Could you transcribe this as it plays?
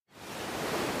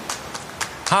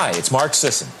Hi, it's Mark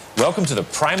Sisson. Welcome to the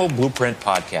Primal Blueprint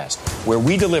Podcast, where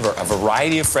we deliver a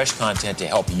variety of fresh content to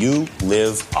help you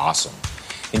live awesome.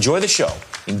 Enjoy the show.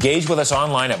 Engage with us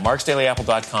online at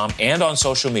marksdailyapple.com and on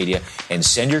social media, and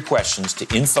send your questions to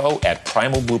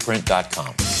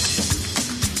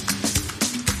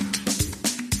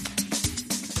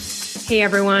info@primalblueprint.com. Hey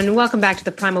everyone, welcome back to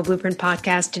the Primal Blueprint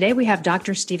Podcast. Today we have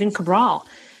Dr. Stephen Cabral,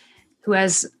 who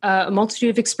has a multitude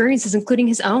of experiences, including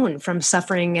his own from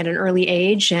suffering at an early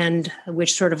age, and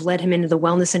which sort of led him into the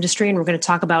wellness industry. And we're going to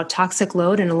talk about toxic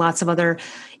load and lots of other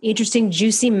interesting,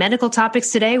 juicy medical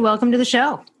topics today. Welcome to the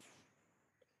show.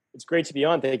 It's great to be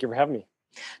on. Thank you for having me.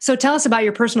 So tell us about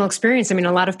your personal experience. I mean,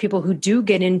 a lot of people who do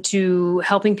get into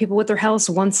helping people with their health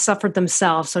once suffered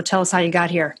themselves. So tell us how you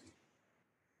got here.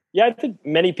 Yeah, I think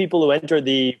many people who enter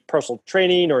the personal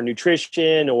training or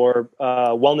nutrition or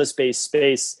wellness-based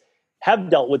space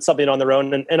have dealt with something on their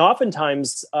own. And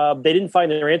oftentimes they didn't find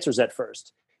their answers at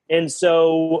first. And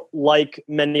so like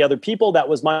many other people, that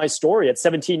was my story. At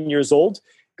 17 years old,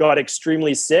 got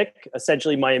extremely sick.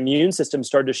 Essentially, my immune system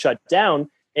started to shut down.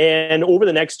 And over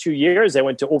the next 2 years, I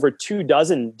went to over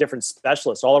 24 different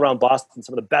specialists all around Boston,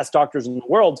 some of the best doctors in the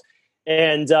world.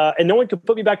 And no one could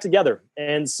put me back together.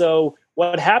 And so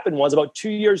what happened was about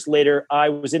 2 years later, I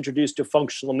was introduced to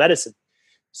functional medicine.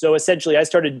 So essentially, I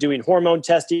started doing hormone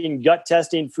testing, gut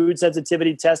testing, food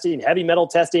sensitivity testing, heavy metal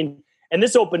testing. And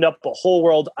this opened up a whole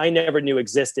world I never knew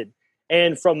existed.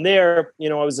 And from there,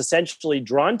 I was essentially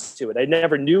drawn to it. I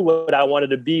never knew what I wanted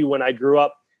to be when I grew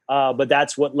up, but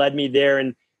that's what led me there.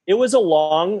 And it was a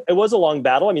long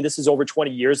battle. I mean, this is over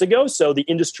 20 years ago. So the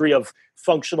industry of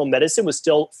functional medicine was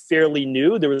still fairly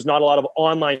new. There was not a lot of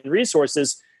online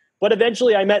resources. But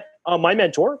eventually I met my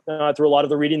mentor through a lot of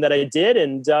the reading that I did.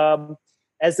 And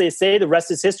as they say, the rest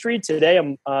is history. Today,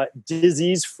 I'm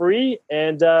disease-free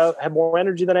and have more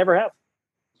energy than I ever have.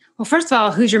 Well, first of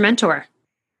all, who's your mentor?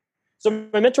 So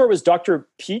my mentor was Dr.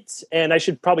 Pete, and I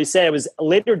should probably say I was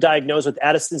later diagnosed with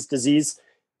Addison's disease,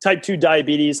 type 2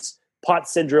 diabetes,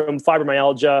 POTS syndrome,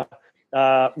 fibromyalgia,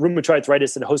 rheumatoid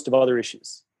arthritis, and a host of other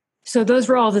issues. So those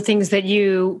were all the things that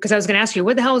because I was going to ask you,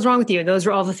 what the hell was wrong with you? Those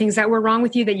were all the things that were wrong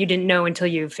with you that you didn't know until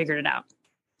you figured it out.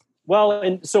 Well,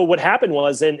 and so what happened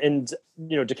was, and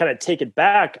to kind of take it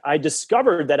back, I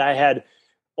discovered that I had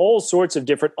all sorts of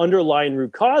different underlying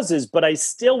root causes, but I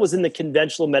still was in the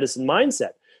conventional medicine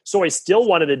mindset. So I still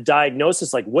wanted a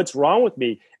diagnosis, like what's wrong with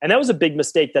me? And that was a big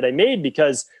mistake that I made,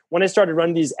 because when I started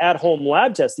running these at-home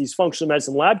lab tests, these functional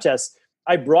medicine lab tests,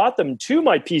 I brought them to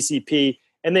my PCP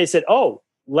and they said, oh,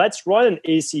 let's run an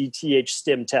ACTH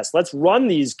stim test. Let's run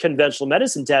these conventional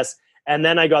medicine tests. And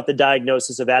then I got the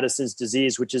diagnosis of Addison's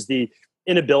disease, which is the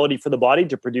inability for the body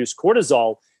to produce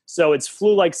cortisol. So it's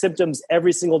flu-like symptoms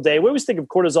every single day. We always think of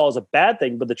cortisol as a bad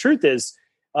thing, but the truth is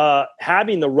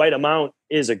having the right amount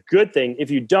is a good thing. If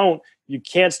you don't, you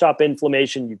can't stop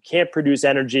inflammation. You can't produce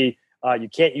energy. You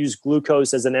can't use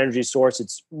glucose as an energy source.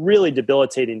 It's really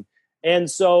debilitating. And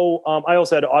so I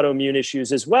also had autoimmune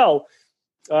issues as well.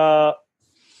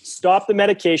 Stopped the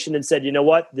medication and said, you know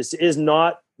what, this is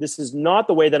not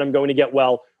the way that I'm going to get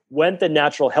well. Went the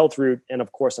natural health route. And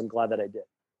of course, I'm glad that I did.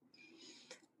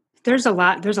 There's a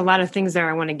lot of things there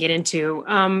I want to get into.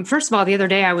 First of all, the other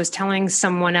day I was telling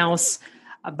someone else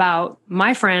about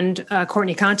my friend,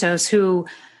 Courtney Contos, who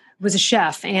was a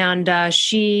chef, and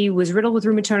she was riddled with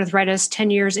rheumatoid arthritis,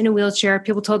 10 years in a wheelchair.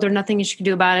 People told her nothing she could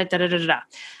do about it.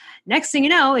 Next thing you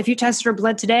know, if you tested her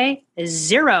blood today, is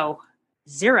zero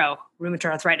rheumatoid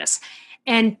arthritis.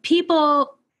 And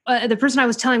people, the person I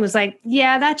was telling was like,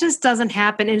 yeah, that just doesn't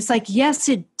happen. And it's like, yes,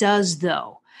 it does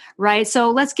though. Right. So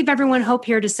let's give everyone hope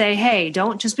here to say, hey,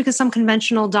 don't just because some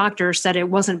conventional doctor said it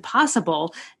wasn't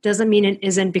possible doesn't mean it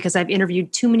isn't, because I've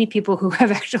interviewed too many people who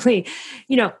have actually,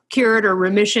 cured or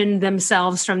remission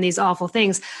themselves from these awful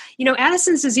things.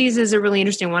 Addison's disease is a really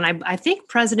interesting one. I think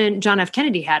President John F.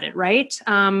 Kennedy had it, right?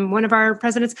 One of our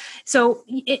presidents. So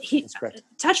he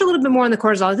touch a little bit more on the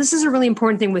cortisol. This is a really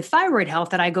important thing with thyroid health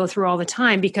that I go through all the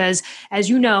time, because as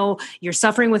you know, you're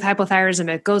suffering with hypothyroidism.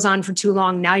 It goes on for too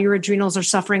long. Now your adrenals are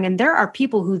suffering. And there are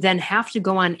people who then have to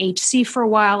go on HC for a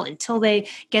while until they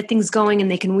get things going and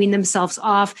they can wean themselves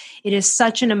off. It is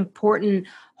such an important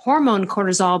hormone,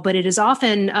 cortisol, but it is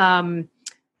often,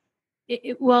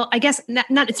 it's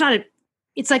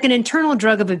like an internal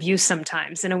drug of abuse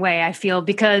sometimes, in a way, I feel,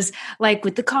 because like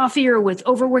with the coffee or with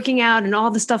overworking out and all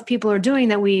the stuff people are doing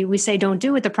that we say don't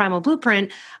do with the Primal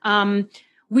Blueprint,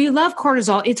 we love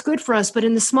cortisol. It's good for us, but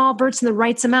in the small bursts and the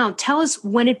right amount. Tell us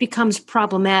when it becomes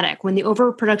problematic, when the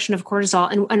overproduction of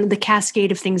cortisol and the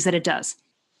cascade of things that it does.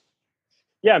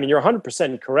 Yeah, I mean, you're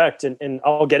 100% correct. And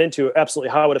I'll get into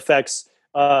absolutely how it affects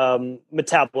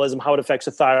metabolism, how it affects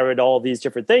the thyroid, all of these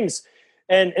different things.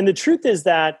 And the truth is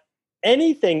that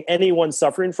anything anyone's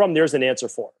suffering from, there's an answer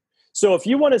for. So if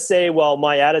you want to say, well,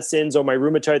 my Addison's or my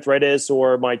rheumatoid arthritis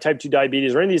or my type 2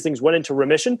 diabetes or any of these things went into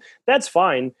remission, that's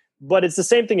fine. But it's the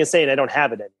same thing as saying I don't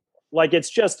have it anymore. Like, it's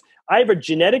just, I have a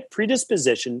genetic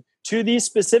predisposition to these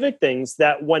specific things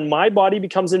that when my body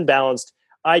becomes imbalanced,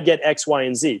 I get X, Y,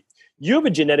 and Z. You have a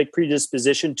genetic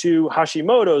predisposition to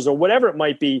Hashimoto's or whatever it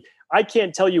might be. I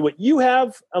can't tell you what you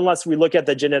have unless we look at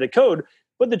the genetic code.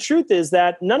 But the truth is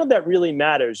that none of that really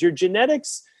matters. Your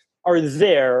genetics are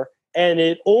there, and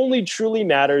it only truly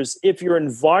matters if your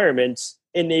environment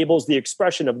enables the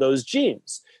expression of those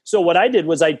genes. So what I did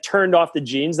was I turned off the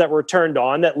genes that were turned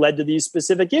on that led to these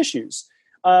specific issues.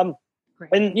 And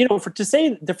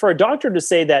for a doctor to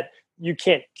say that you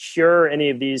can't cure any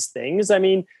of these things, I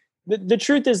mean, the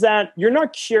truth is that you're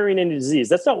not curing any disease.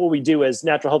 That's not what we do as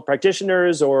natural health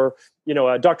practitioners or,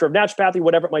 a doctor of naturopathy,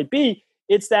 whatever it might be.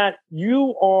 It's that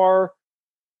you are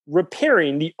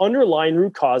repairing the underlying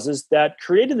root causes that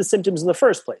created the symptoms in the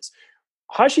first place.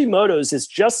 Hashimoto's is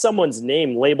just someone's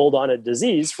name labeled on a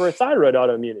disease for a thyroid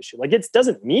autoimmune issue. Like, it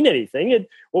doesn't mean anything.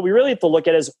 What we really have to look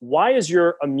at is, why is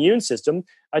your immune system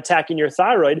attacking your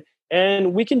thyroid?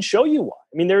 And we can show you why.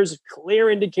 I mean, there's clear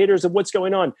indicators of what's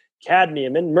going on.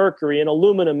 Cadmium and mercury and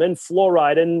aluminum and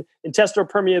fluoride and intestinal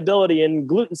permeability and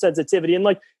gluten sensitivity. And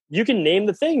you can name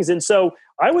the things. And so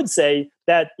I would say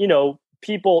that,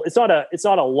 people, it's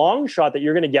not a long shot that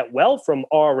you're going to get well from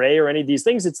RA or any of these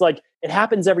things. It's like, it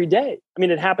happens every day. I mean,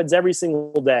 it happens every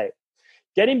single day.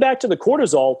 Getting back to the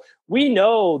cortisol, we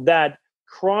know that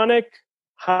chronic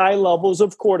high levels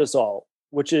of cortisol,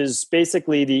 which is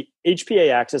basically the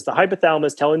HPA axis, the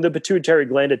hypothalamus telling the pituitary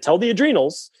gland to tell the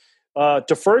adrenals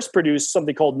to first produce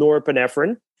something called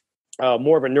norepinephrine,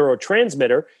 more of a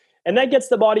neurotransmitter. And that gets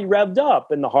the body revved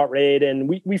up and the heart rate, and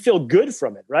we feel good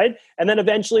from it, right? And then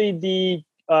eventually the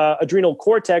adrenal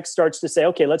cortex starts to say,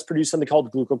 okay, let's produce something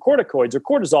called glucocorticoids or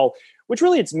cortisol, which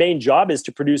really its main job is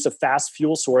to produce a fast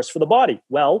fuel source for the body.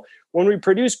 Well, when we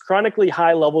produce chronically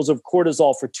high levels of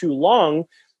cortisol for too long,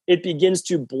 it begins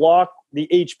to block the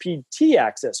HPT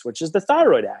axis, which is the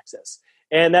thyroid axis.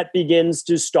 And that begins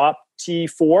to stop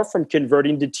T4 from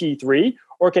converting to T3,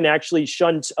 or can actually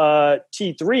shunt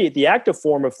T3, the active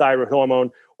form of thyroid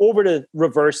hormone, over to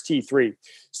reverse T3.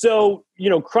 So,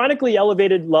 chronically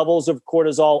elevated levels of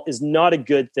cortisol is not a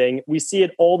good thing. We see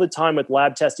it all the time with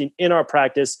lab testing in our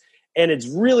practice, and it's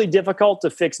really difficult to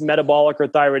fix metabolic or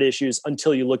thyroid issues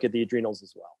until you look at the adrenals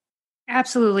as well.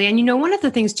 Absolutely. And one of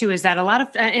the things too is that a lot of,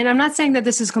 and I'm not saying that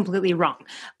this is completely wrong,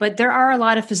 but there are a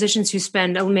lot of physicians who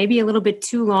spend maybe a little bit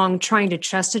too long trying to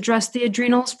just address the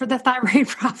adrenals for the thyroid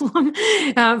problem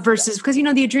versus, because,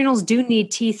 the adrenals do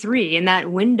need T3 in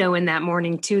that window in that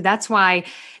morning too. That's why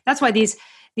these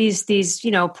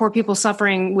poor people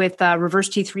suffering with reverse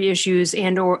T3 issues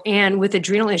and with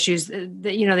adrenal issues,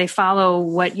 they follow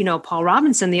what Paul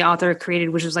Robinson, the author, created,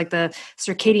 which was like the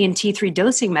circadian T3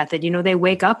 dosing method. They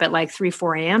wake up at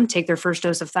 3-4 a.m., take their first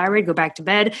dose of thyroid, go back to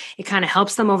bed. It kind of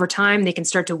helps them over time. They can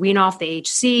start to wean off the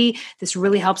HC. This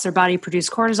really helps their body produce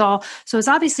cortisol. So it's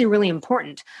obviously really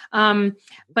important.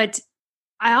 But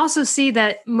I also see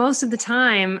that most of the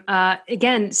time,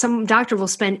 again, some doctor will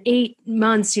spend 8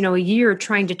 months, a year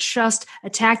trying to just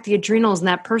attack the adrenals, and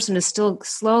that person is still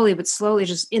slowly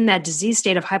just in that disease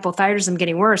state of hypothyroidism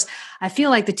getting worse. I feel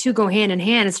like the two go hand in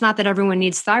hand. It's not that everyone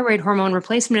needs thyroid hormone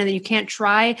replacement and that you can't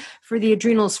try for the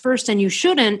adrenals first and you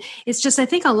shouldn't. It's just, I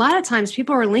think a lot of times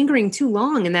people are lingering too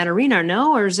long in that arena.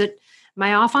 No? Or am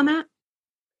I off on that?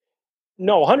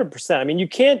 No, 100%. I mean, you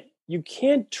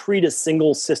can't treat a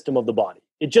single system of the body.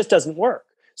 It just doesn't work.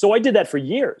 So I did that for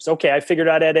years. Okay, I figured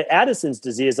out I had Addison's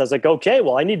disease. I was like, okay,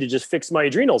 well, I need to just fix my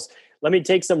adrenals. Let me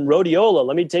take some rhodiola.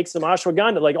 Let me take some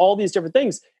ashwagandha, like all these different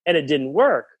things. And it didn't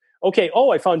work. Okay,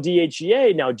 I found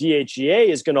DHEA. Now DHEA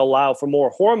is going to allow for more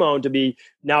hormone to be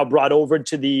now brought over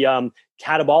to the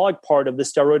catabolic part of the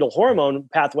steroidal hormone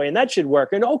pathway, and that should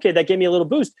work. And okay, that gave me a little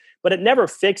boost, but it never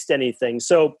fixed anything.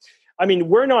 So I mean,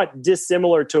 we're not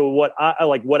dissimilar to what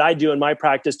I do in my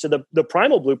practice to the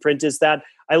Primal Blueprint is that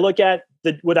I look at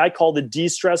what I call the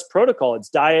de-stress protocol. It's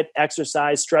diet,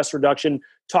 exercise, stress reduction,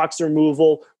 toxin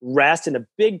removal, rest. And a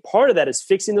big part of that is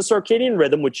fixing the circadian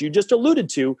rhythm, which you just alluded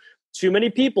to. Too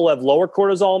many people have lower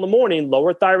cortisol in the morning,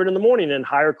 lower thyroid in the morning, and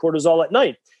higher cortisol at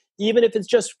night, even if it's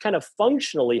just kind of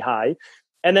functionally high.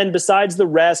 And then besides the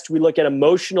rest, we look at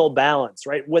emotional balance,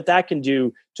 right? What that can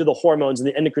do to the hormones and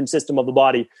the endocrine system of the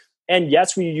body. And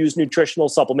yes, we use nutritional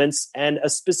supplements and a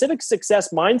specific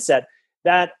success mindset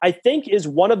that I think is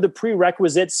one of the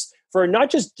prerequisites for not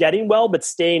just getting well, but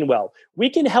staying well. We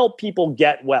can help people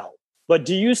get well. But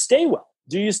do you stay well?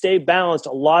 Do you stay balanced?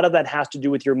 A lot of that has to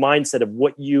do with your mindset of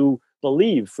what you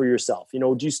believe for yourself.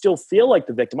 Do you still feel like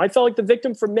the victim? I felt like the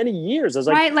victim for many years. I was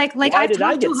right. Like why I've did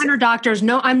I talked to get 100 sick? doctors.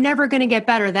 No, I'm never going to get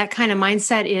better. That kind of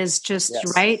mindset is just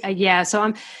Yes. right. Yeah.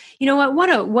 So you know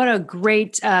what a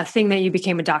great thing that you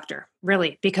became a doctor,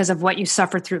 really, because of what you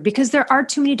suffered through, because there are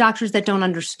too many doctors that don't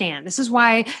understand. This is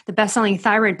why the best-selling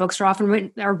thyroid books are often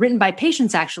written by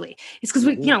patients. Actually, it's because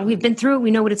we've been through it. We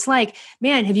know what it's like.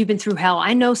 Man, have you been through hell?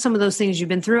 I know some of those things you've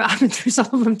been through. I've been through some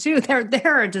of them too.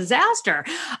 They're a disaster.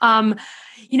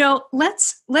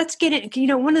 Let's get it.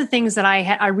 One of the things that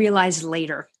I realized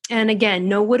later, and again,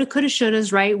 no woulda, coulda,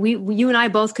 shouldas, right? You and I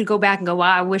both could go back and go,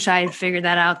 wow, I wish I had figured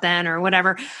that out then, or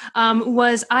whatever.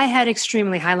 Was I had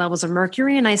extremely high levels of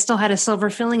mercury, and I still had a silver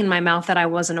filling in my mouth that I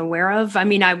wasn't aware of. I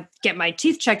mean, I get my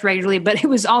teeth checked regularly, but it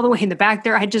was all the way in the back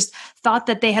there. I just thought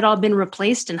that they had all been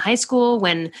replaced in high school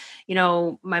when,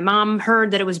 my mom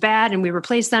heard that it was bad and we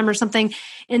replaced them or something.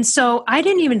 And so I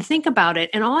didn't even think about it.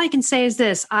 And all I can say is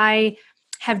this: I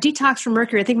have detoxed from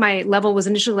mercury. I think my level was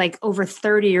initially like over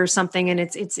 30 or something, and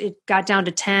it got down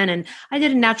to 10. And I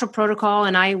did a natural protocol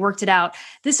and I worked it out.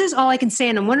 This is all I can say.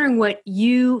 And I'm wondering what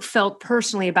you felt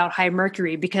personally about high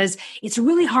mercury, because it's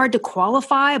really hard to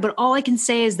qualify. But all I can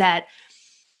say is that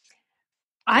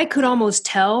I could almost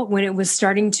tell when it was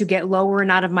starting to get lower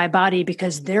and out of my body,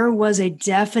 because there was a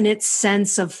definite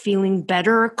sense of feeling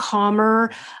better,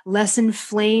 calmer, less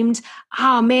inflamed.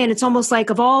 Oh man, it's almost like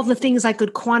of all the things I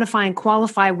could quantify and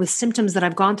qualify with symptoms that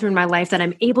I've gone through in my life that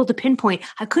I'm able to pinpoint,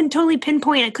 I couldn't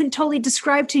totally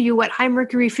describe to you what high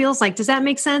mercury feels like. Does that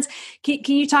make sense? Can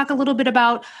you talk a little bit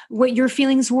about what your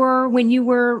feelings were when you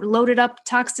were loaded up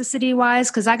toxicity wise?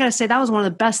 Because I got to say, that was one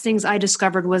of the best things I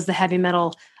discovered was the heavy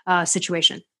metal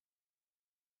situation.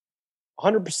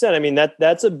 100%. I mean,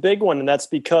 that's a big one. And that's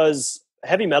because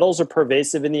heavy metals are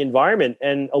pervasive in the environment,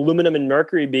 and aluminum and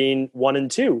mercury being 1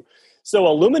 and 2. So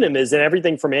aluminum is in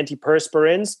everything from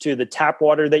antiperspirants to the tap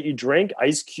water that you drink,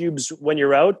 ice cubes when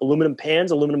you're out, aluminum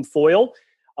pans, aluminum foil.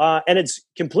 And it's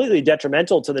completely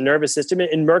detrimental to the nervous system.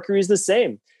 And mercury is the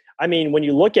same. I mean, when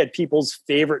you look at people's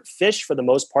favorite fish, for the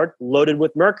most part, loaded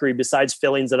with mercury, besides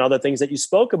fillings and other things that you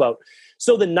spoke about.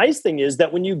 So the nice thing is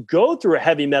that when you go through a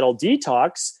heavy metal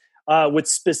detox, with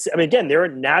specific, again, there are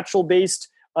natural-based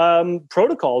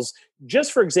protocols.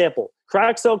 Just for example,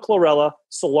 Craxel, chlorella,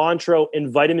 cilantro, and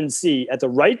vitamin C at the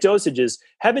right dosages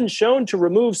have been shown to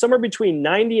remove somewhere between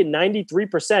 90 and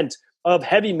 93% of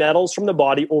heavy metals from the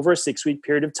body over a 6-week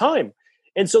period of time.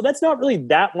 And so that's not really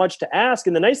that much to ask.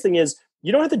 And the nice thing is,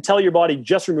 you don't have to tell your body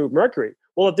just remove mercury.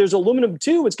 Well, if there's aluminum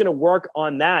too, it's going to work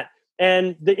on that.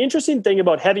 And the interesting thing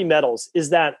about heavy metals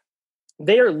is that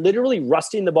they are literally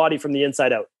rusting the body from the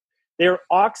inside out. They're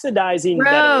oxidizing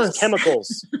metals,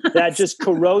 chemicals that just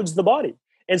corrodes the body.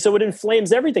 And so it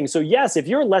inflames everything. So yes, if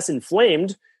you're less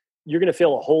inflamed, you're going to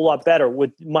feel a whole lot better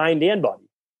with mind and body.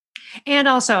 And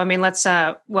also, I mean,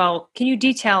 can you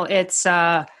detail its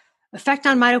effect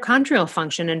on mitochondrial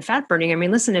function and fat burning? I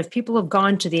mean, listen, if people have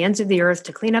gone to the ends of the earth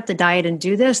to clean up the diet and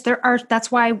do this,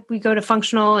 that's why we go to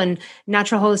functional and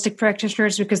natural holistic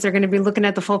practitioners, because they're going to be looking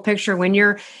at the full picture. When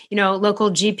your,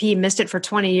 local GP missed it for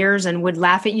 20 years and would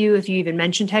laugh at you if you even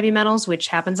mentioned heavy metals, which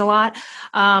happens a lot.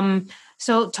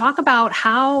 So talk about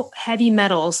how heavy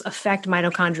metals affect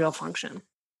mitochondrial function.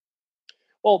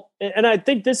 Well, and I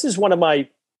think this is one of my,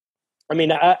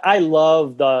 I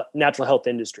love the natural health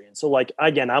industry. And so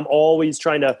again, I'm always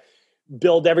trying to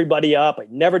build everybody up. I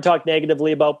never talk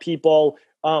negatively about people.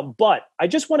 But I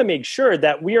just want to make sure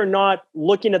that we are not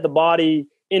looking at the body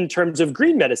in terms of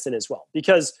green medicine as well.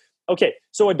 Because, okay,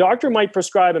 so a doctor might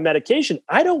prescribe a medication.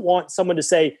 I don't want someone to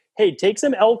say, hey, take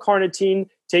some L-carnitine,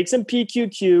 take some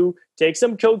PQQ, take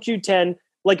some CoQ10.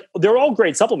 They're all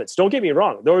great supplements. Don't get me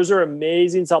wrong. Those are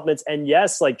amazing supplements. And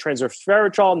yes, like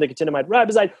transresveratrol, nicotinamide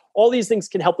riboside, all these things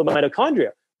can help the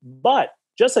mitochondria. But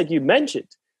just like you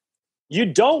mentioned, you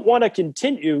don't want to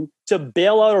continue to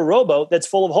bail out a rowboat that's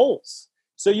full of holes.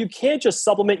 So you can't just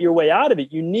supplement your way out of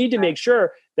it. You need to make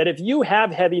sure that if you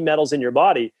have heavy metals in your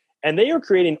body and they are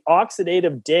creating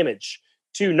oxidative damage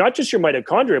to not just your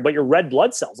mitochondria, but your red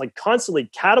blood cells, like constantly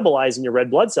catabolizing your red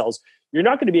blood cells, you're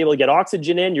not going to be able to get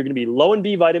oxygen in. You're going to be low in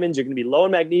B vitamins. You're going to be low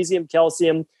in magnesium,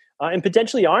 calcium, and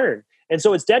potentially iron. And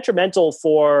so it's detrimental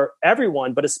for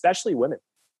everyone, but especially women.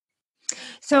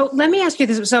 So let me ask you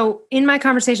this. So in my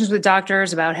conversations with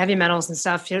doctors about heavy metals and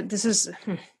stuff,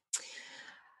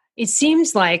 it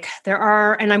seems like there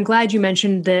are, and I'm glad you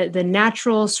mentioned the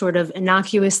natural sort of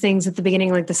innocuous things at the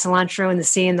beginning, like the cilantro and the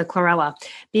C and the chlorella,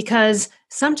 because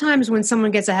sometimes when someone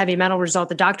gets a heavy metal result,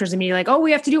 the doctor's immediately like, oh,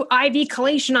 we have to do IV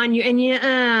chelation on you. And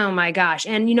oh my gosh.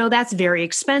 And that's very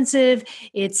expensive.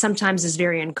 It sometimes is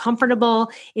very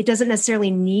uncomfortable. It doesn't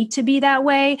necessarily need to be that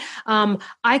way.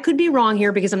 I could be wrong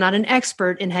here because I'm not an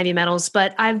expert in heavy metals,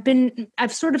 but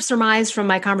I've sort of surmised from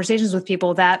my conversations with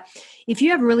people that if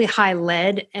you have really high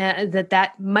lead,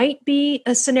 that might be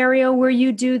a scenario where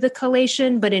you do the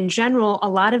chelation. But in general, a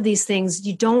lot of these things,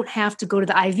 you don't have to go to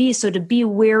the IV. So to be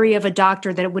wary of a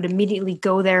doctor that would immediately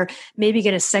go there, maybe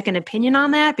get a second opinion on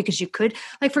that, because you could,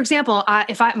 like, for example,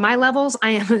 my levels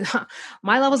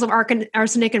of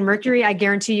arsenic and mercury, I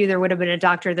guarantee you there would have been a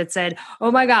doctor that said,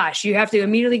 oh my gosh, you have to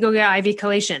immediately go get IV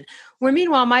chelation. Where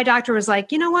meanwhile, my doctor was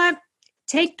like, you know what?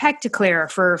 Take Pectaclear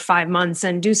for 5 months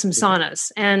and do some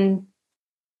saunas. And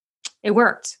it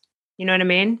worked. You know what I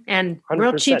mean? And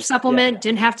real cheap supplement,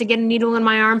 didn't have to get a needle in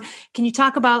my arm. Can you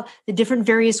talk about the different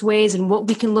various ways and what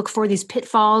we can look for, these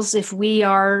pitfalls, if we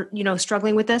are,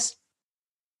 struggling with this?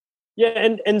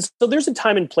 Yeah. And so there's a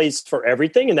time and place for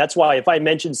everything. And that's why if I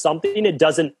mention something, it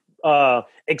doesn't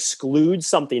exclude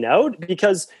something out,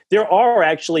 because there are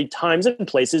actually times and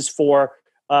places for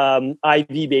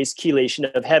IV-based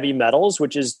chelation of heavy metals,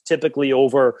 which is typically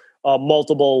over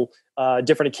multiple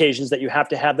different occasions that you have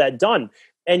to have that done.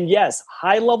 And yes,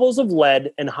 high levels of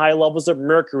lead and high levels of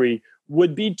mercury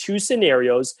would be two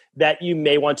scenarios that you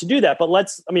may want to do that. But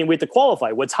we have to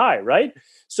qualify what's high, right?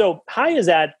 So high is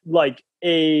at like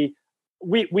we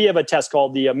have a test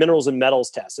called the minerals and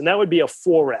metals test, and that would be a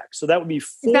 4x. So that would be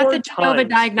 4 times. Is that the Genova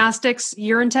Diagnostics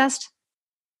urine test?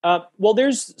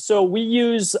 We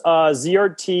use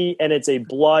ZRT, and it's a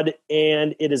blood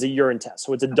and it is a urine test.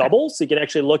 So it's a double. So you can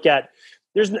actually look at,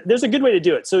 there's a good way to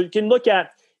do it. So you can look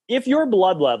at if your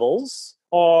blood levels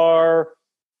are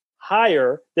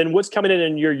higher than what's coming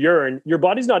in your urine, your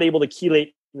body's not able to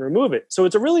chelate and remove it. So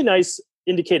it's a really nice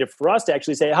indicator for us to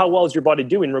actually say, how well is your body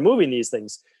doing removing these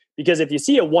things? Because if you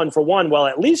see a 1-for-1, well,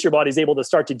 at least your body's able to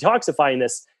start detoxifying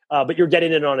this, but you're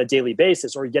getting it on a daily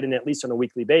basis, or you're getting it at least on a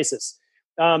weekly basis.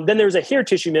 Then there's a hair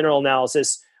tissue mineral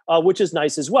analysis, which is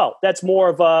nice as well. That's more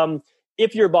of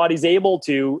if your body's able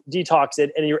to detox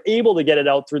it and you're able to get it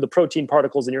out through the protein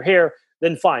particles in your hair,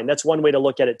 then fine. That's one way to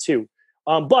look at it too.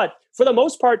 But for the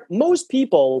most part, most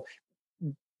people,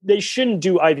 they shouldn't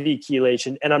do IV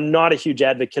chelation, and I'm not a huge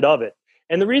advocate of it.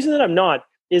 And the reason that I'm not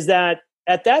is that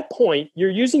at that point,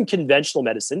 you're using conventional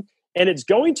medicine, and it's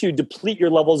going to deplete your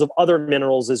levels of other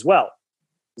minerals as well.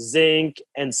 Zinc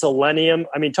and selenium.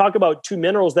 I mean, talk about two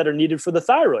minerals that are needed for the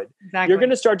thyroid. Exactly. You're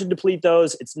going to start to deplete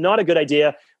those. It's not a good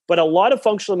idea. But a lot of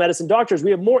functional medicine doctors,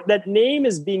 we have more, that name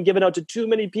is being given out to too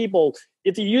many people.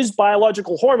 If you use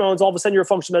biological hormones, all of a sudden you're a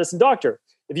functional medicine doctor.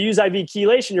 If you use IV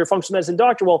chelation, you're a functional medicine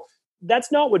doctor. Well,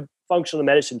 that's not what functional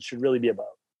medicine should really be about.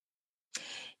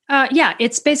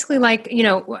 It's basically like,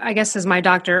 I guess as my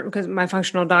doctor, because my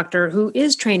functional doctor who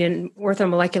is trained in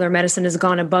orthomolecular medicine has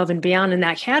gone above and beyond in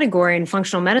that category in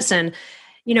functional medicine,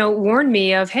 warned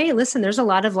me of, hey, listen, there's a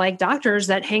lot of like doctors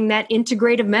that hang that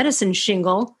integrative medicine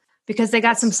shingle because they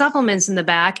got some supplements in the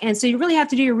back. And so you really have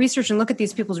to do your research and look at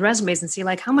these people's resumes and see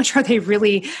like, how much are they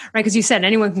really, right? Because you said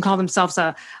anyone can call themselves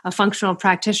a functional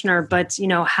practitioner, but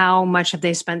how much have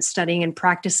they spent studying and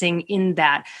practicing in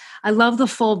that? I love the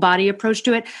full body approach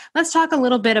to it. Let's talk a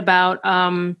little bit about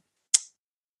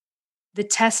the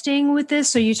testing with this.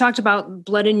 So you talked about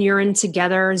blood and urine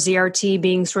together, ZRT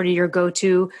being sort of your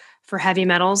go-to for heavy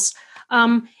metals.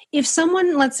 If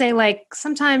someone, let's say like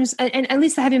sometimes, and at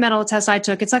least the heavy metal test I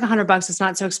took, it's like $100. It's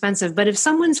not so expensive. But if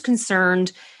someone's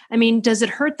concerned, does it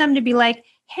hurt them to be like,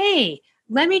 hey,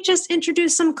 let me just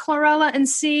introduce some chlorella and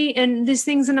see and these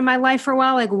things into my life for a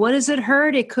while. Like, what does it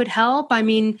hurt? It could help.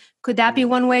 Could that be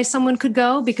one way someone could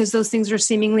go because those things are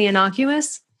seemingly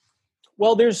innocuous?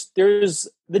 Well, there's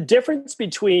the difference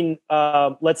between,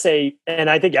 let's say, and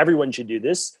I think everyone should do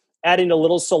this, adding a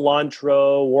little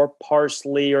cilantro or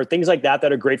parsley or things like that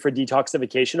are great for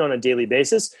detoxification on a daily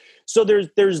basis. So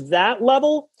there's that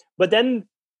level, but then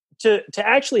to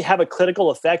actually have a clinical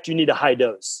effect, you need a high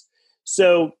dose.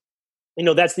 So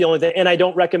that's the only thing. And I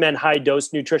don't recommend high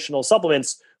dose nutritional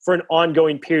supplements for an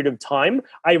ongoing period of time.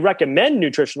 I recommend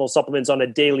nutritional supplements on a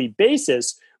daily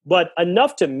basis, but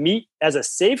enough to meet as a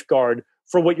safeguard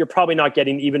for what you're probably not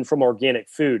getting even from organic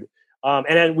food. And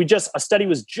then a study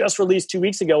was just released 2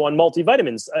 weeks ago on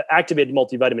multivitamins, activated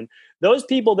multivitamin. Those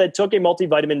people that took a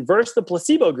multivitamin versus the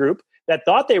placebo group that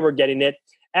thought they were getting it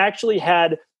actually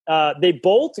had, they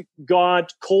both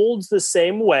got colds the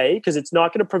same way because it's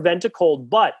not going to prevent a cold,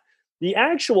 but the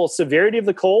actual severity of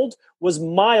the cold was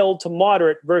mild to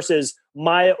moderate versus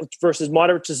mild versus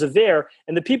moderate to severe.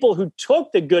 And the people who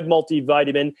took the good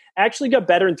multivitamin actually got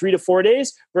better in 3 to 4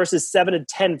 days versus 7 to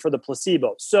 10 for the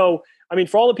placebo. So, I mean,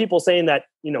 for all the people saying that,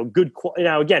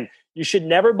 now again, you should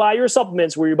never buy your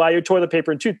supplements where you buy your toilet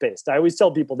paper and toothpaste. I always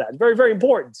tell people that. It's very, very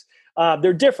important.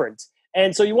 They're different.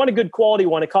 And so you want a good quality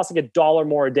one. It costs like $1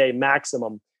 more a day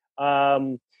maximum.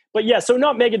 But yeah, so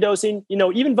not mega dosing,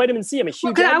 even vitamin C. I'm a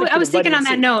huge advocate I was of thinking on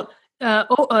vitamin that C.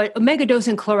 note, omega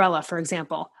dosing chlorella, for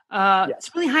example. Yes.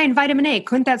 It's really high in vitamin A.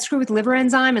 Couldn't that screw with liver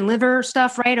enzyme and liver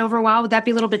stuff, right? Over a while, would that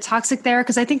be a little bit toxic there?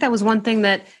 Because I think that was one thing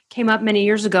that came up many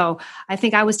years ago. I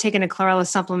think I was taking a chlorella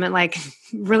supplement like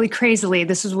really crazily.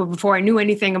 This was before I knew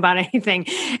anything about anything.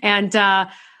 And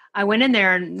I went in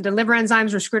there and the liver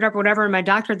enzymes were screwed up or whatever. And my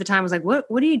doctor at the time was like, what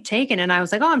are you taking? And I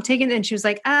was like, oh, I'm taking it. And she was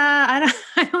like, I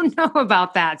don't know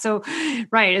about that. So,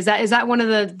 right. Is that one of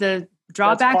the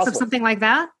drawbacks of something like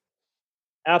that?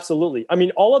 Absolutely. I mean,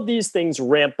 all of these things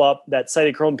ramp up that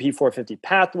cytochrome P450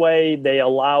 pathway. They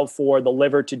allow for the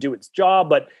liver to do its job,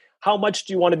 but how much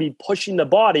do you want to be pushing the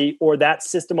body or that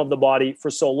system of the body for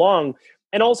so long?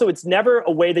 And also, it's never a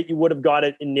way that you would have got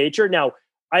it in nature. Now,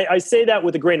 I say that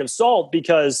with a grain of salt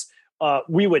because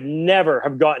we would never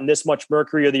have gotten this much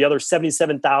mercury or the other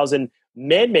 77,000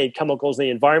 man-made chemicals in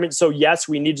the environment. So yes,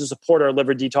 we need to support our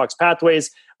liver detox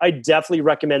pathways. I definitely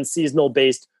recommend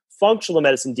seasonal-based functional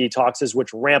medicine detoxes,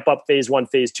 which ramp up phase 1,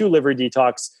 phase 2 liver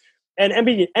detox. And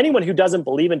anyone who doesn't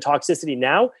believe in toxicity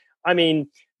now, I mean,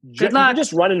 you can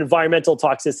just run an environmental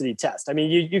toxicity test. I mean,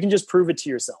 you can just prove it to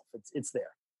yourself. It's there.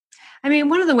 I mean,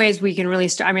 one of the ways we can really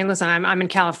start, I mean, listen, I'm in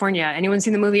California. Anyone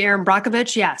seen the movie Aaron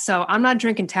Brockovich? Yeah. So I'm not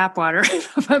drinking tap water,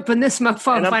 but this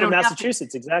mofo. And I'm from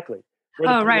Massachusetts, exactly.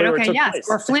 Oh, right. Okay. Yes. Place.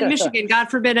 Or Flint, Michigan. God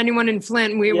forbid anyone in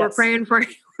Flint. We're praying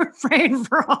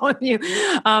for all of you.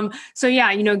 So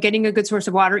yeah, getting a good source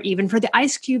of water, even for the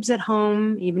ice cubes at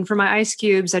home, even for my ice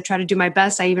cubes, I try to do my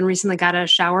best. I even recently got a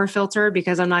shower filter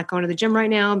because I'm not going to the gym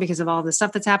right now because of all the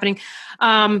stuff that's happening.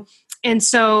 And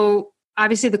so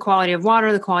obviously the quality of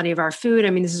water, the quality of our food.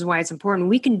 I mean, this is why it's important.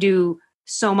 We can do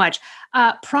so much.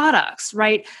 Products,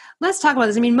 right? Let's talk about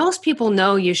this. I mean, most people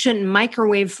know you shouldn't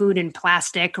microwave food in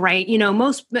plastic, right?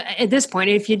 Most at this point,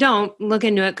 if you don't, look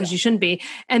into it because you shouldn't be.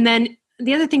 And then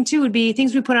the other thing too would be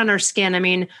things we put on our skin. I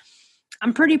mean,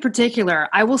 I'm pretty particular.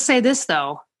 I will say this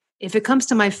though, if it comes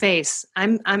to my face,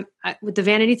 I'm with the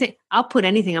vanity thing, I'll put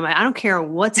anything on I don't care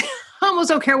what's, I almost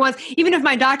don't care what, even if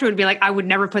my doctor would be like, I would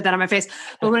never put that on my face.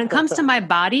 But when it comes to my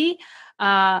body,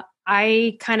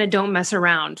 I kind of don't mess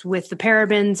around with the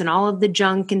parabens and all of the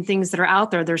junk and things that are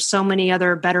out there. There's so many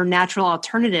other better natural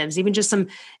alternatives. Even just some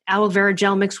aloe vera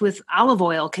gel mixed with olive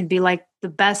oil can be like the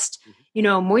best,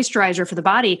 moisturizer for the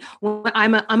body.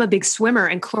 I'm a big swimmer,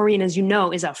 and chlorine, as you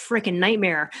know, is a freaking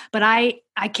nightmare. But I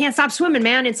can't stop swimming,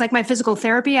 man. It's like my physical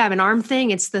therapy. I have an arm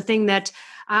thing. It's the thing that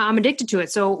I'm addicted to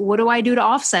it. So what do I do to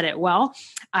offset it? Well,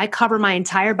 I cover my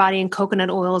entire body in coconut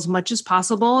oil as much as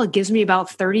possible. It gives me about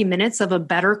 30 minutes of a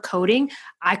better coating.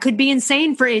 I could be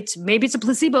insane for it. Maybe it's a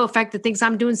placebo effect that thinks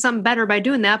I'm doing something better by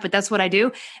doing that, but that's what I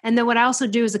do. And then what I also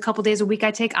do is a couple days a week,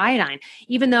 I take iodine.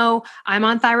 Even though I'm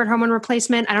on thyroid hormone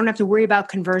replacement, I don't have to worry about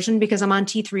conversion because I'm on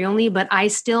T3 only, but I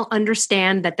still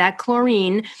understand that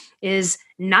chlorine is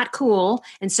not cool.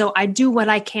 And so I do what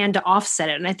I can to offset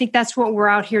it. And I think that's what we're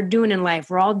out here doing in life.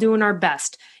 We're all doing our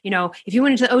best. If you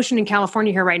went into the ocean in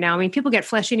California here right now, I mean, people get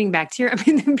flesh-eating bacteria. I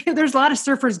mean, there's a lot of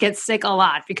surfers get sick a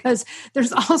lot because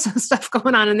there's also stuff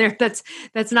going on in there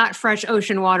that's not fresh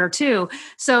ocean water too.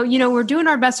 So, we're doing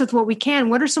our best with what we can.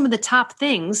 What are some of the top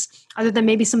things, other than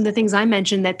maybe some of the things I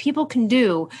mentioned, that people can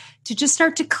do to just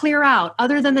start to clear out,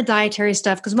 other than the dietary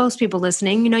stuff? Because most people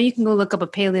listening, you can go look up a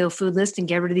paleo food list and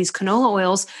get rid of these canola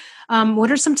oils.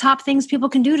 What are some top things people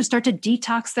can do to start to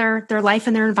detox their life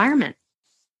and their environment?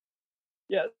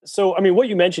 Yeah. So, I mean, what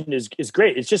you mentioned is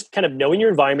great. It's just kind of knowing your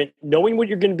environment, knowing what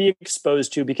you're going to be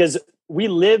exposed to, because we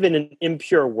live in an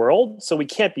impure world. So we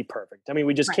can't be perfect. I mean,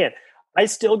 we just can't. I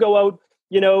still go out,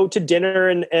 to dinner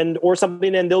and or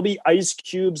something, and there'll be ice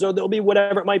cubes or there'll be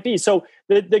whatever it might be. So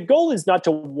the goal is not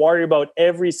to worry about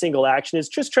every single action. It's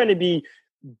just trying to be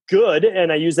good.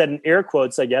 And I use that in air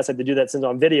quotes, I guess. I have to do that since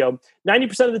on video.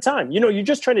 90% of the time, you're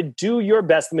just trying to do your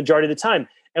best the majority of the time.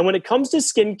 And when it comes to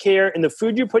skincare and the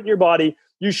food you put in your body,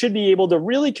 you should be able to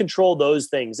really control those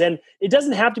things. And it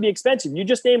doesn't have to be expensive. You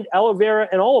just named aloe vera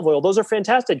and olive oil. Those are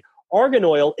fantastic. Argan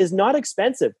oil is not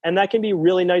expensive, and that can be a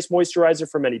really nice moisturizer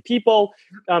for many people.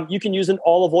 You can use an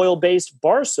olive oil-based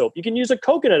bar soap. You can use a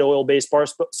coconut oil-based bar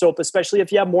soap, especially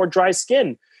if you have more dry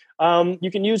skin.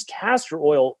 You can use castor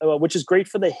oil, which is great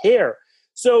for the hair.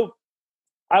 So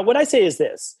what I say is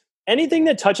this: anything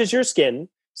that touches your skin,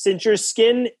 since your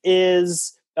skin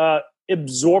is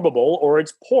absorbable or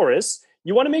it's porous,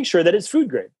 you want to make sure that it's food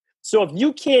grade. So if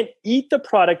you can't eat the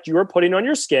product you're putting on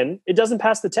your skin, it doesn't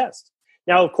pass the test.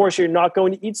 Now, of course, you're not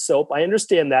going to eat soap. I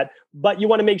understand that. But you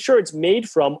want to make sure it's made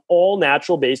from all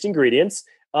natural-based ingredients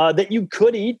that you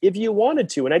could eat if you wanted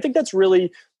to. And I think that's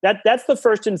really, that's the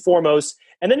first and foremost.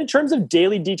 And then in terms of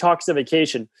daily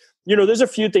detoxification, there's a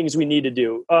few things we need to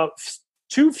do.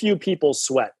 Too few people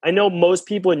sweat. I know most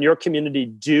people in your community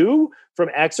do from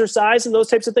exercise and those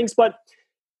types of things, but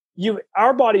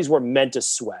our bodies were meant to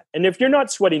sweat. And if you're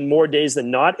not sweating more days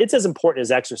than not, it's as important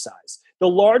as exercise. The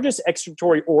largest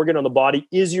excretory organ on the body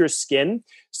is your skin.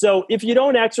 So if you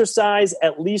don't exercise,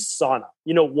 at least sauna,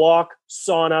 walk,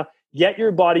 sauna, get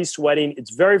your body sweating.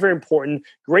 It's very, very important.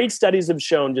 Great studies have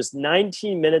shown just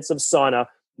 19 minutes of sauna,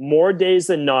 more days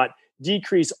than not,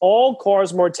 decrease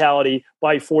all-cause mortality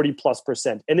by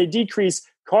 40+%. And they decrease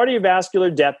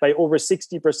cardiovascular death by over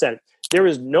 60%. There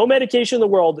is no medication in the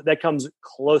world that comes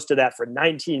close to that for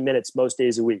 19 minutes most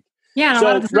days a week. Yeah,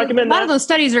 and so a lot of those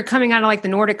studies are coming out of like the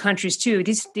Nordic countries too.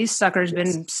 These suckers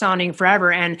been sauning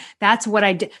forever, and that's what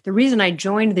I did. The reason I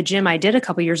joined the gym I did a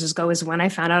couple years ago is when I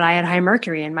found out I had high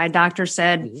mercury, and my doctor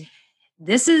said,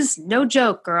 "This is no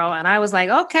joke, girl." And I was like,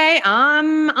 "Okay,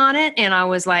 I'm on it." And I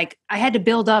was like, I had to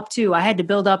build up too. I had to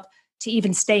build up to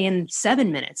even stay in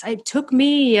 7 minutes. It took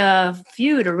me a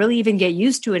few to really even get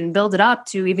used to it and build it up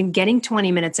to even getting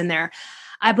 20 minutes in there.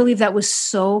 I believe that was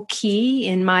so key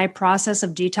in my process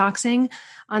of detoxing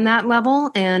on that level.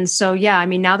 And so,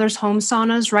 now there's home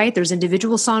saunas, right? There's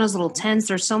individual saunas, little tents.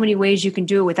 There's so many ways you can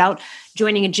do it without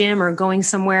joining a gym or going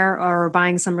somewhere or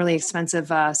buying some really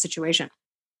expensive situation.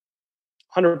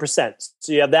 100%.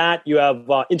 So you have that. You have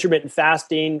intermittent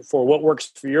fasting for what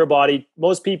works for your body.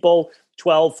 Most people,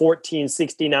 12, 14,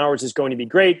 16 hours is going to be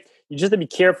great. You just have to be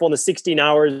careful in the 16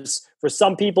 hours for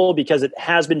some people because it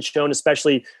has been shown,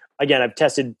 especially, again, I've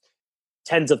tested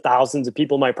tens of thousands of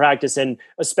people in my practice, and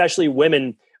especially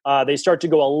women, they start to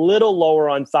go a little lower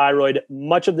on thyroid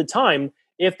much of the time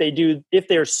if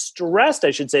they're stressed,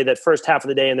 I should say, that first half of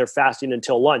the day and they're fasting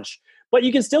until lunch. But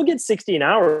you can still get 16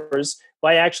 hours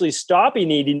by actually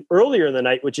stopping eating earlier in the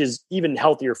night, which is even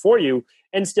healthier for you,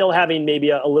 and still having maybe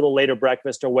a little later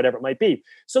breakfast or whatever it might be.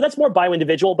 So that's more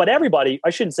bio-individual, but everybody, I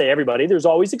shouldn't say everybody, there's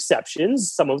always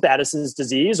exceptions, some with Addison's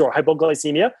disease or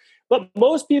hypoglycemia, but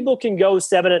most people can go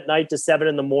 7 at night to 7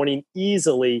 in the morning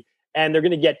easily, and they're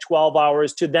going to get 12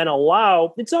 hours to then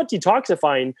allow, it's not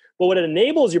detoxifying, but what it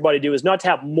enables your body to do is not to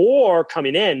have more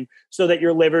coming in so that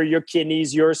your liver, your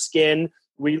kidneys, your skin,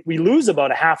 we lose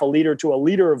about a half a liter to a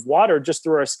liter of water just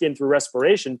through our skin through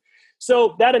respiration.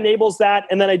 So that enables that.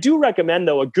 And then I do recommend,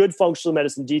 though, a good functional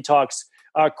medicine detox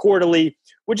quarterly,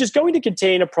 which is going to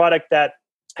contain a product that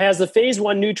has the phase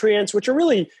 1 nutrients, which are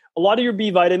really a lot of your B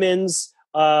vitamins,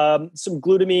 some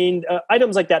glutamine,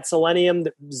 items like that, selenium,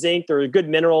 zinc, they're good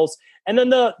minerals. And then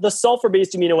the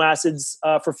sulfur-based amino acids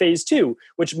for phase 2,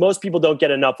 which most people don't get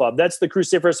enough of. That's the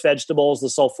cruciferous vegetables, the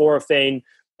sulforaphane,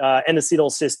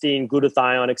 N-acetylcysteine,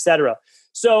 glutathione, etc.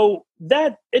 So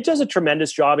that it does a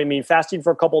tremendous job. I mean, fasting for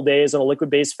a couple of days on a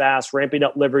liquid-based fast, ramping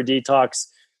up liver detox,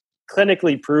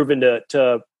 clinically proven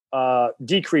to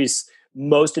decrease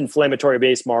most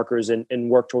inflammatory-based markers and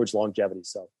work towards longevity.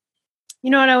 So,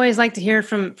 what I always like to hear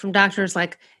from doctors,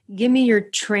 like, give me your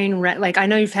train wreck. Like, I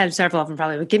know you've had several of them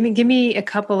probably, but give me a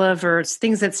couple of or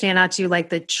things that stand out to you, like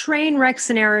the train wreck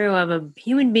scenario of a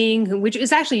human being, which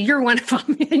is actually you're one of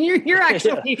them, and you're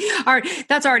actually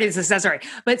that's already a success story.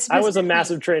 But I was a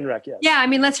massive train wreck. Yes. Yeah, I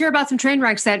mean, let's hear about some train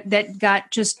wrecks that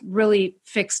got just really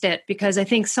fixed it, because I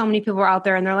think so many people are out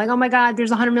there and they're like, oh my God,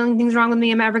 there's 100 million things wrong with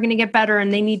me. I'm ever going to get better,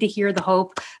 and they need to hear the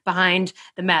hope behind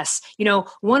the mess.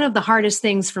 One of the hardest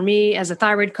things for me as a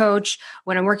thyroid coach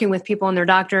when I'm working with people and their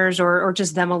doctors or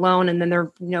just them alone, and then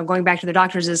they're going back to their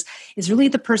doctors is really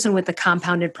the person with the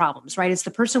compounded problems, right? It's the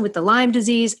person with the Lyme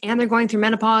disease, and they're going through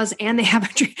menopause, and they have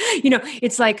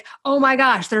it's like, oh my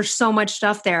gosh, there's so much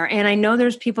stuff there. And I know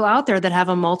there's people out there that have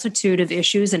a multitude of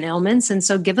issues and ailments, and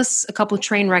so give us a couple of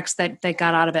train wrecks that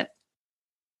got out of it.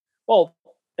 Well,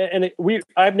 and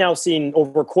I've now seen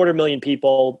over 250,000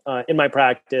 people in my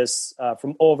practice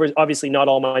from over, obviously not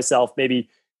all myself, maybe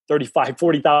 35,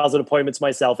 40,000 appointments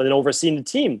myself, and then overseeing the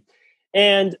team.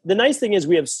 And the nice thing is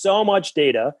we have so much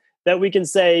data that we can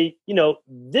say,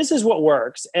 this is what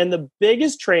works. And the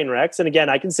biggest train wrecks, and again,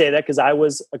 I can say that because I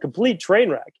was a complete train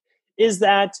wreck, is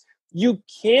that you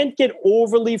can't get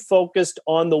overly focused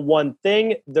on the one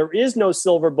thing. There is no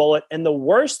silver bullet. And the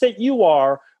worse that you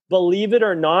are, believe it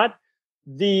or not,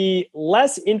 the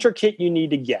less intricate you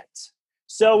need to get.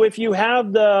 So if you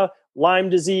have the Lyme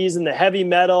disease and the heavy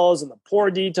metals and the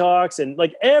poor detox and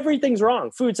like everything's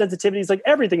wrong. Food sensitivities, like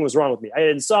everything was wrong with me. I had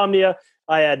insomnia.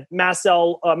 I had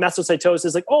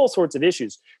mastocytosis, like all sorts of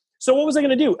issues. So what was I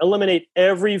going to do? Eliminate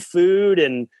every food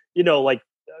and,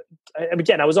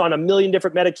 again, I was on a million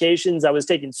different medications. I was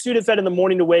taking Sudafed in the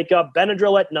morning to wake up,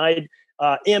 Benadryl at night,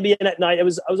 Ambien at night. I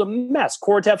was a mess.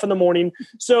 Cortef in the morning.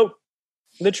 So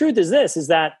the truth is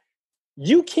that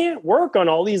you can't work on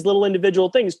all these little individual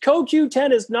things.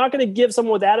 CoQ10 is not going to give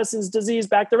someone with Addison's disease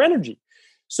back their energy.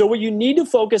 So what you need to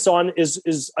focus on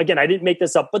is again, I didn't make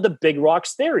this up, but the big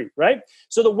rocks theory, right?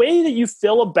 So the way that you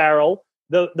fill a barrel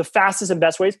the fastest and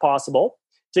best ways possible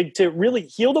to really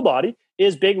heal the body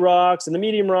is big rocks and the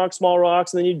medium rocks, small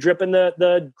rocks, and then you drip in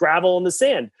the gravel and the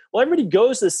sand. Well, everybody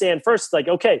goes to the sand first. It's like,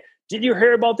 okay, did you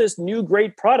hear about this new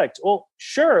great product? Well,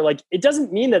 sure. Like, it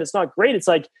doesn't mean that it's not great. It's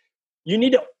like, you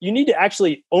need to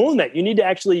actually own that. You need to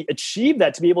actually achieve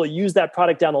that to be able to use that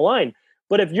product down the line.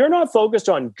 But if you're not focused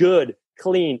on good,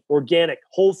 clean, organic,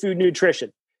 whole food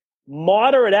nutrition,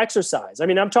 moderate exercise. I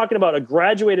mean, I'm talking about a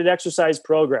graduated exercise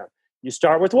program. You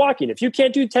start with walking. If you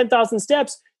can't do 10,000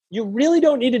 steps, you really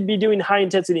don't need to be doing high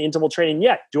intensity interval training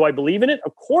yet. Do I believe in it?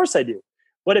 Of course I do.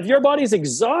 But if your body's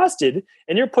exhausted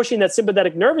and you're pushing that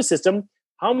sympathetic nervous system,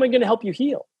 how am I going to help you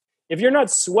heal? If you're not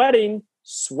sweating,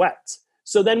 sweat.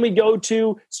 So then we go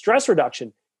to stress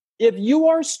reduction. If you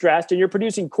are stressed and you're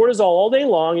producing cortisol all day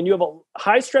long and you have a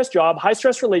high stress job, high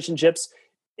stress relationships,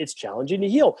 it's challenging to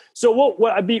heal. So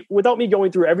without me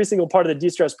going through every single part of the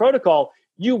de-stress protocol,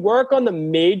 you work on the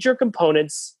major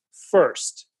components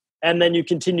first, and then you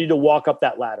continue to walk up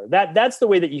that ladder. That's the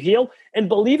way that you heal. And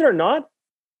believe it or not,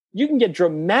 you can get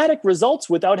dramatic results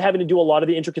without having to do a lot of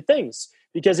the intricate things.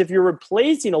 Because if you're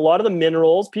replacing a lot of the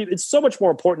minerals, it's so much more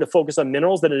important to focus on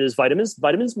minerals than it is vitamins.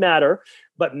 Vitamins matter,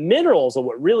 but minerals are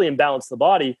what really imbalance the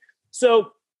body.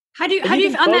 So how do you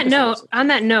on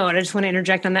that note, I just want to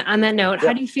interject on that note. Yeah.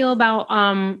 How do you feel about,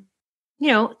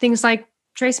 things like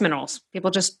trace minerals? People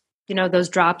just, those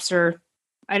drops are,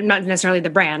 not necessarily the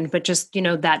brand, but just,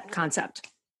 that concept.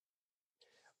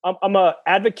 I'm an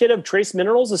advocate of trace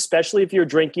minerals, especially if you're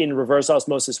drinking reverse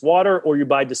osmosis water or you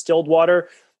buy distilled water.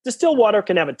 Distilled water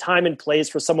can have a time and place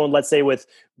for someone, let's say, with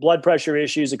blood pressure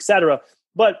issues, et cetera.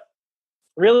 But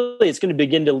really, it's going to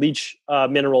begin to leach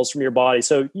minerals from your body.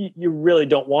 So you really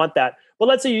don't want that. But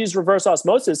let's say you use reverse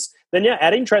osmosis, then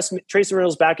adding trace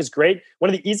minerals back is great. One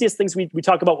of the easiest things we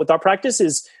talk about with our practice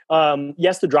is,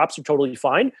 yes, the drops are totally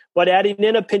fine, but adding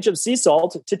in a pinch of sea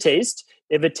salt to taste.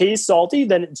 If it tastes salty,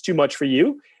 then it's too much for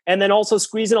you. And then also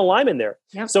squeezing a lime in there.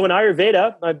 Yep. So in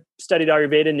Ayurveda, I've studied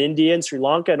Ayurveda in India and Sri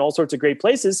Lanka and all sorts of great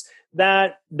places.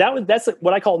 That's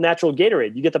what I call natural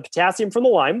Gatorade. You get the potassium from the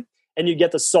lime, and you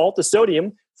get the salt, the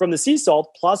sodium from the sea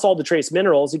salt, plus all the trace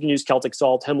minerals. You can use Celtic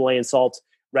salt, Himalayan salt,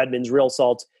 Redmond's real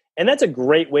salt. And that's a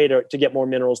great way to get more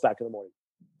minerals back in the morning.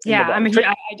 Yeah,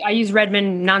 I use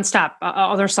Redmond nonstop,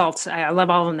 all their salts. I love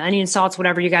all of them, the onion salts,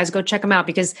 whatever. You guys go check them out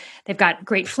because they've got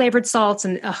great flavored salts.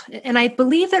 And I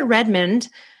believe that Redmond,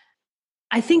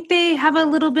 I think they have a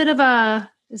little bit of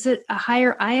is it a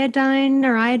higher iodine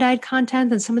or iodide content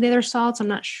than some of the other salts? I'm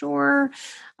not sure.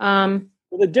 Well,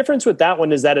 the difference with that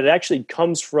one is that it actually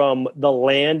comes from the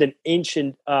land and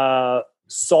ancient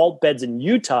salt beds in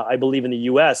Utah, I believe, in the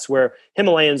U.S., where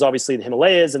Himalayan's obviously the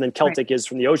Himalayas, and then Celtic is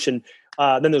from the ocean.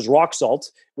 Then there's rock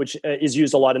salt, which is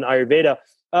used a lot in Ayurveda.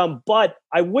 But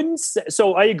I wouldn't say,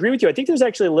 so I agree with you. I think there's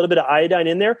actually a little bit of iodine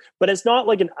in there, but it's not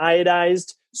like an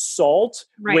iodized salt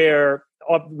where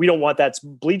we don't want that's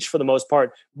bleached for the most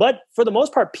part. But for the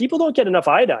most part, people don't get enough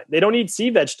iodine. They don't eat sea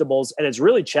vegetables, and it's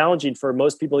really challenging for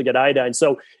most people to get iodine.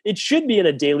 So it should be in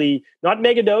a daily, not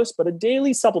mega dose, but a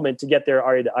daily supplement to get their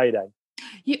iodine.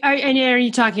 Are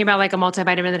you talking about like a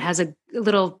multivitamin that has a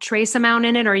little trace amount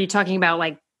in it? Or are you talking about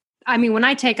when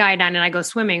I take iodine and I go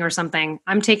swimming or something,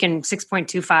 I'm taking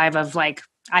 6.25 of like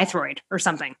iThroid or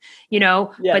something, Yeah,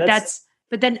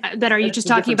 but are you just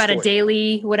talking about a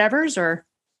daily whatevers or?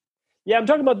 Yeah, I'm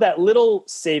talking about that little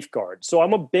safeguard. So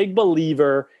I'm a big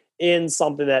believer in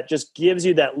something that just gives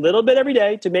you that little bit every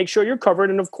day to make sure you're covered.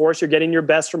 And of course, you're getting your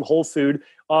best from whole food,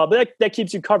 but that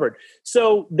keeps you covered.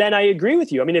 So then I agree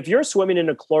with you. I mean, if you're swimming in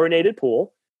a chlorinated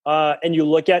pool and you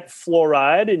look at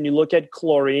fluoride and you look at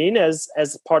chlorine as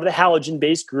part of the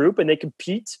halogen-based group, and they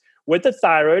compete with the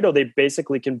thyroid, or they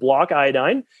basically can block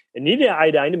iodine and need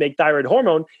iodine to make thyroid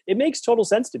hormone. It makes total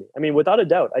sense to me. I mean, without a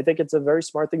doubt, I think it's a very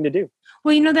smart thing to do.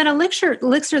 Well, that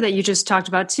elixir that you just talked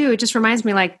about too, it just reminds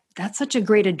me like that's such a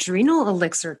great adrenal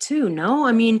elixir too. No,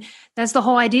 I mean, that's the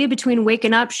whole idea between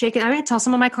waking up, shaking. I tell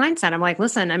some of my clients that I'm like,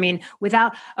 listen, I mean,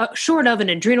 without short of an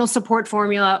adrenal support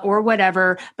formula or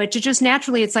whatever, but to just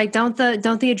naturally, it's like, don't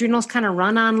the adrenals kind of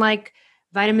run on like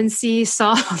vitamin C,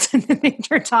 salt, and the things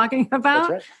you're talking about?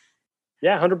 That's right.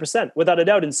 Yeah, 100%, without a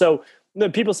doubt. And so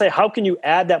people say, how can you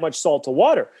add that much salt to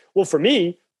water? Well, for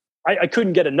me, I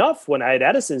couldn't get enough when I had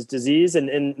Addison's disease.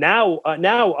 And now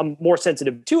I'm more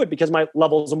sensitive to it because my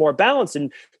levels are more balanced.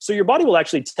 And so your body will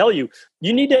actually tell you,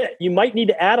 you might need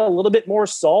to add a little bit more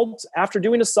salt after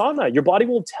doing a sauna. Your body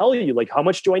will tell you, like, how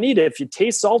much do I need? If you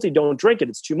taste salty, don't drink it.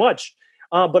 It's too much.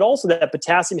 But also that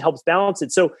potassium helps balance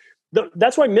it. So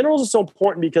that's why minerals are so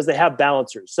important, because they have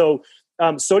balancers. So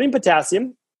sodium,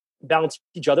 potassium balance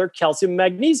each other. Calcium and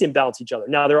magnesium balance each other.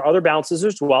 Now, there are other balances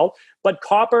as well, but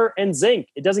copper and zinc,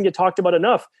 it doesn't get talked about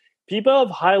enough. People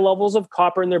have high levels of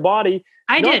copper in their body.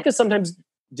 I did. Because sometimes,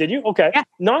 did you? Okay. Yeah.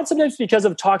 Not sometimes because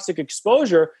of toxic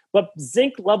exposure, but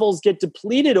zinc levels get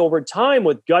depleted over time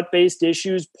with gut-based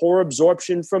issues, poor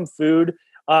absorption from food,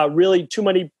 really too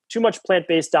much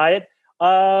plant-based diet,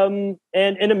 and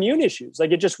immune issues. Like,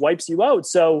 it just wipes you out.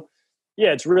 So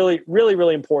yeah, it's really, really,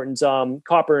 really important.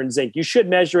 Copper and zinc. You should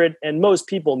measure it, and most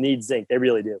people need zinc. They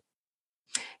really do.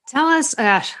 Tell us,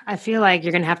 I feel like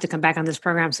you're going to have to come back on this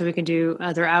program so we can do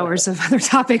other hours of other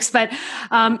topics. But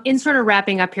in sort of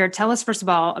wrapping up here, tell us, first of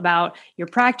all, about your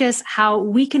practice, how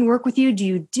we can work with you. Do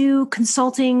you do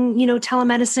consulting,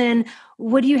 telemedicine?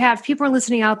 What do you have? People are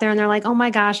listening out there and they're like, oh my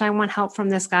gosh, I want help from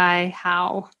this guy.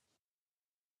 How?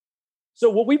 So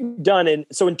what we've done in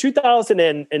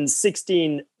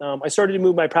 2016, I started to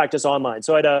move my practice online.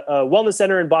 So I had a wellness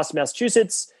center in Boston,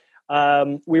 Massachusetts.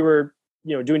 We were,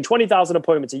 doing 20,000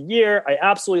 appointments a year. I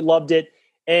absolutely loved it.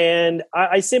 And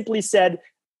I simply said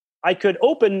I could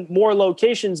open more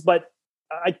locations, but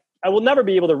I will never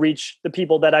be able to reach the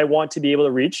people that I want to be able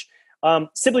to reach,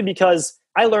 simply because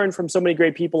I learned from so many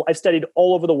great people. I've studied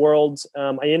all over the world.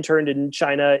 I interned in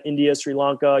China, India, Sri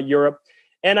Lanka, Europe.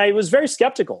 And I was very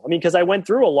skeptical. Because I went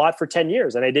through a lot for 10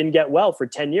 years and I didn't get well for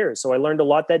 10 years. So I learned a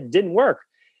lot that didn't work.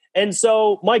 And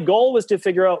so my goal was to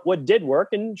figure out what did work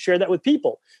and share that with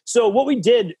people. So what we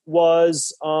did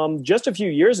was just a few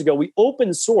years ago, we open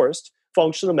sourced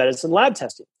functional medicine lab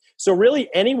testing. So really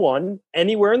anyone,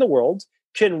 anywhere in the world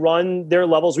can run their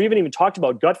levels. We haven't even talked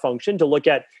about gut function to look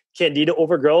at Candida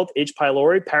overgrowth, H.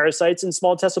 pylori, parasites, and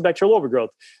small intestinal bacterial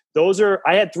overgrowth.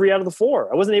 I had 3 out of the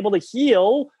 4. I wasn't able to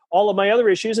heal all of my other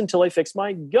issues until I fixed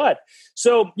my gut.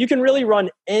 So you can really run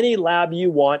any lab you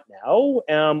want now.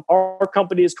 Our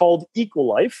company is called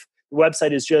Equilife. The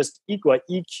website is just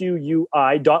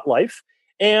EQUI.life.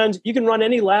 And you can run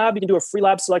any lab. You can do a free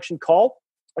lab selection call.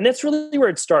 And that's really where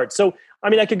it starts. So,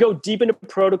 I could go deep into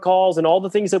protocols and all the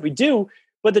things that we do.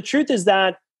 But the truth is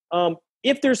that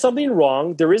if there's something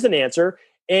wrong, there is an answer.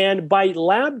 And by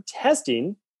lab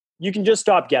testing, you can just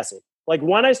stop guessing. Like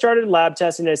when I started lab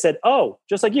testing, I said, oh,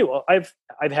 just like you, I've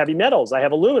heavy metals, I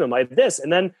have aluminum, I have this.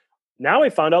 And then now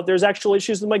I found out there's actual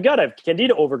issues with my gut. I have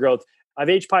Candida overgrowth, I have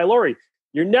H. pylori.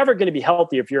 You're never going to be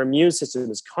healthy if your immune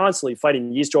system is constantly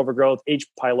fighting yeast overgrowth, H.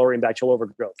 pylori, and bacterial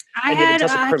overgrowth. I had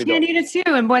Candida too.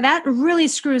 And boy, that really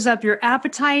screws up your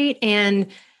appetite. And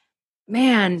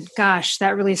man, gosh,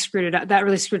 that really screwed it up. I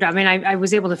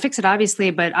was able to fix it,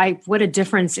 obviously, but what a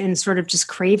difference in sort of just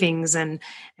cravings and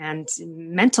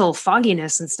mental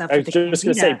fogginess and stuff. I was just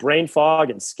going to say brain fog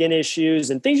and skin issues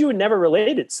and things you would never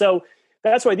relate it. So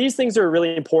that's why these things are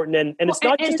really important. And it's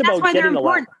not just about getting the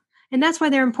lab. And that's why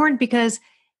they're important, because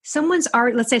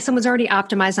let's say someone's already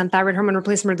optimized on thyroid hormone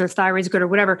replacement, or their thyroid's good or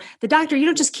whatever. The doctor, you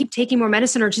don't just keep taking more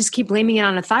medicine or just keep blaming it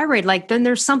on a thyroid. Like then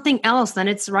there's something else. Then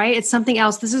it's something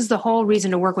else. This is the whole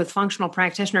reason to work with functional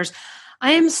practitioners.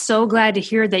 I am so glad to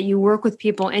hear that you work with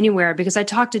people anywhere, because I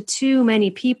talk to too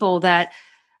many people that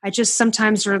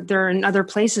sometimes they're in other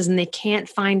places and they can't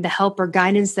find the help or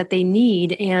guidance that they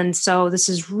need. And so this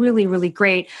is really, really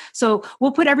great. So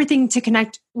we'll put everything to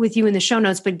connect with you in the show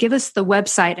notes, but give us the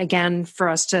website again for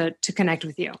us to connect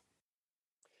with you.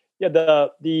 Yeah,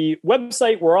 the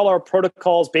website where all our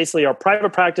protocols, basically our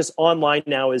private practice online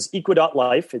now, is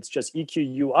equi.life. It's just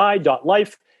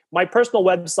EQUI.life. My personal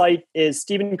website is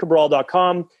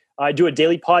stephencabral.com. I do a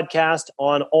daily podcast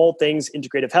on all things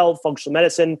integrative health, functional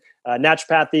medicine,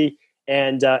 naturopathy,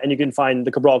 and you can find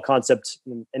the Cabral concept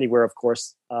anywhere, of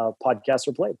course, podcasts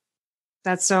are played.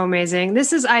 That's so amazing.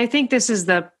 I think this is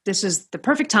the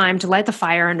perfect time to light the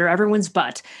fire under everyone's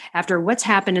butt after what's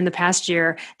happened in the past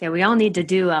year, that we all need to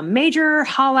do a major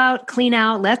haul out, clean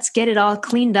out. Let's get it all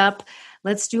cleaned up.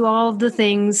 Let's do all of the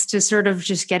things to sort of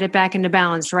just get it back into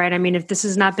balance, right? I mean, if this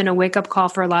has not been a wake up call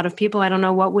for a lot of people, I don't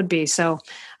know what would be. So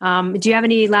do you have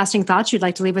any lasting thoughts you'd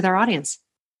like to leave with our audience?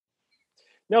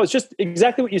 No, it's just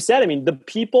exactly what you said. I mean, the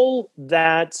people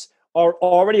that are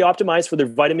already optimized for their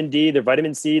vitamin D, their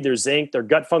vitamin C, their zinc, their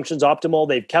gut function's optimal,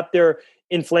 they've kept their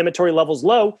inflammatory levels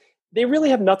low, they really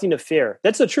have nothing to fear.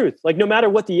 That's the truth. Like, no matter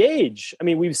what the age, I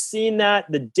mean, we've seen that,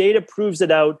 the data proves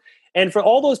it out. And for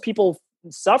all those people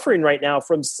suffering right now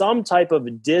from some type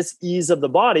of dis-ease of the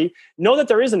body, know that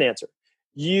there is an answer.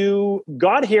 You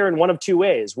got here in one of two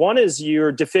ways. One is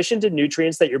you're deficient in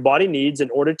nutrients that your body needs in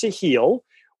order to heal,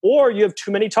 or you have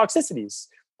too many toxicities.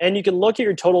 And you can look at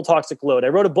your total toxic load. I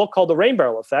wrote a book called The Rain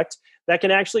Barrel Effect that can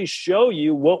actually show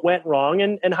you what went wrong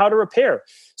and how to repair.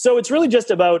 So it's really just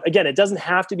about, again, it doesn't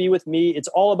have to be with me. It's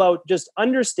all about just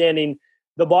understanding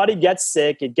the body gets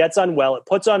sick, it gets unwell, it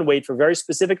puts on weight for very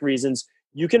specific reasons.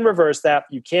 You can reverse that.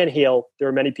 You can heal. There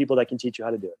are many people that can teach you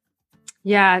how to do it.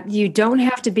 Yeah, you don't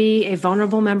have to be a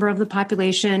vulnerable member of the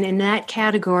population in that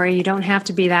category. You don't have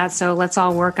to be that. So let's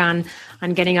all work on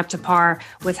getting up to par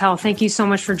with health. Thank you so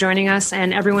much for joining us.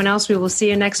 And everyone else, we will see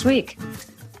you next week.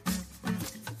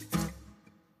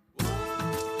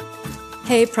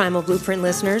 Hey, Primal Blueprint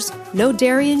listeners. No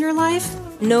dairy in your life?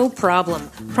 No problem.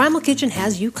 Primal Kitchen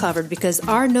has you covered because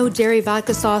our no dairy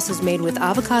vodka sauce is made with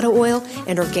avocado oil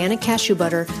and organic cashew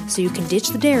butter, so you can ditch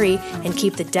the dairy and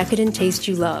keep the decadent taste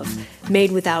you love.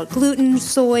 Made without gluten,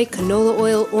 soy, canola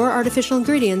oil, or artificial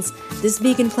ingredients, this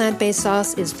vegan plant-based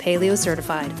sauce is paleo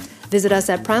certified. Visit us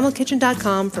at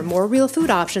primalkitchen.com for more real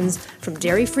food options, from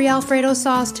dairy-free Alfredo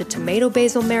sauce to tomato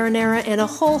basil marinara and a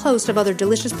whole host of other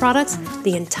delicious products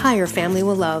the entire family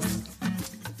will love.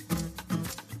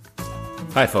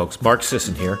 Hi folks, Mark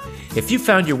Sisson here. If you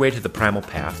found your way to the Primal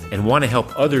Path and want to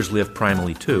help others live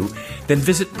primally too, then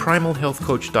visit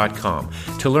primalhealthcoach.com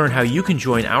to learn how you can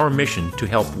join our mission to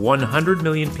help 100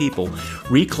 million people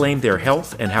reclaim their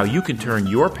health and how you can turn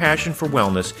your passion for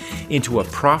wellness into a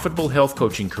profitable health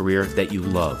coaching career that you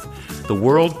love. The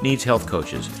world needs health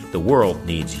coaches. The world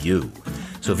needs you.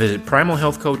 So visit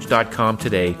primalhealthcoach.com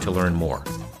today to learn more.